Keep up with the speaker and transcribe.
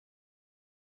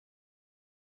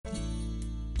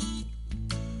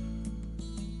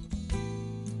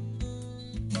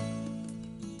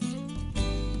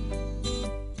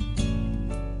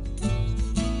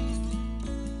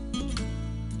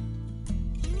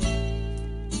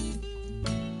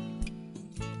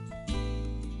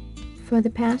For the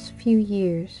past few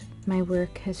years, my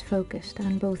work has focused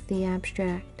on both the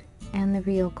abstract and the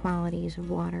real qualities of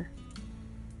water.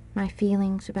 My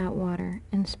feelings about water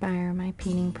inspire my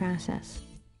painting process.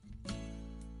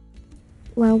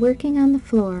 While working on the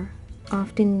floor,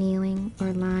 often kneeling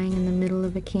or lying in the middle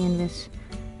of a canvas,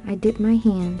 I dip my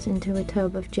hands into a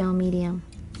tub of gel medium.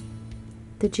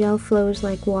 The gel flows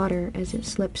like water as it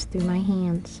slips through my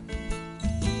hands.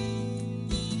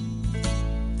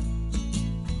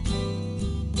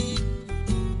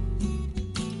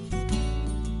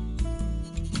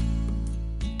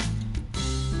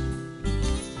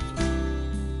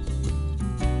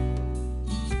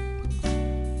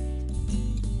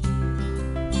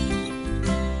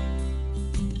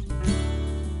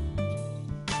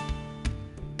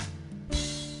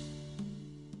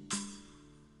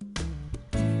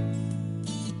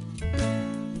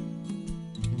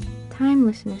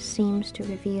 Timelessness seems to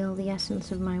reveal the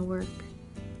essence of my work.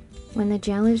 When the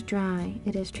gel is dry,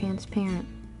 it is transparent.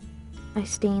 I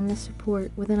stain the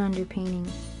support with an underpainting,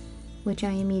 which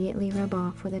I immediately rub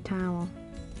off with a towel.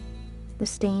 The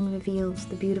stain reveals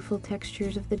the beautiful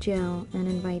textures of the gel and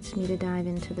invites me to dive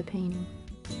into the painting.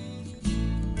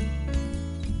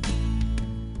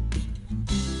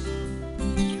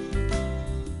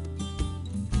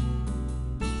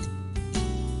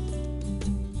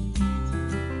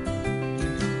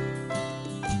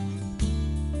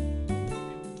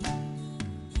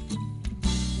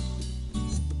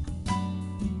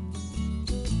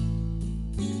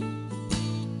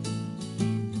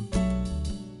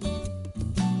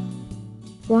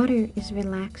 Water is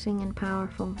relaxing and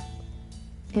powerful.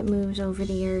 It moves over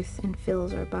the earth and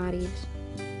fills our bodies.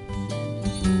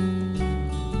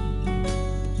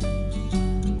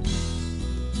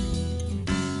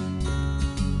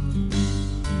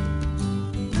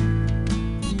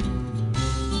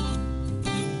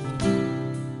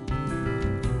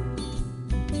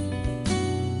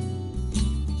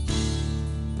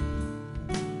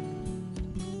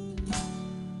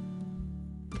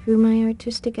 Through my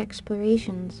artistic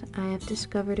explorations, I have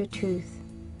discovered a truth,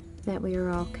 that we are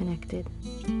all connected.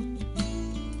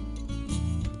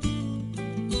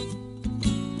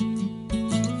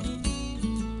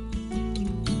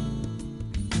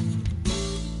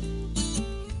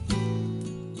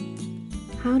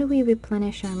 How do we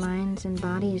replenish our minds and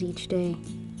bodies each day?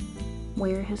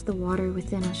 Where has the water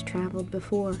within us traveled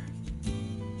before?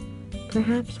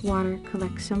 Perhaps water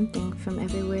collects something from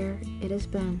everywhere it has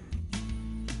been.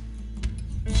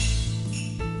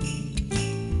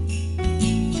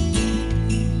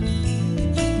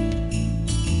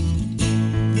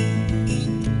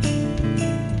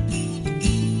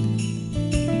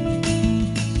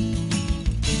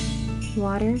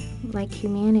 Water, like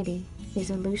humanity, is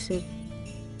elusive.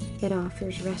 It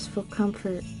offers restful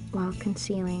comfort while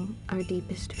concealing our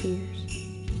deepest fears.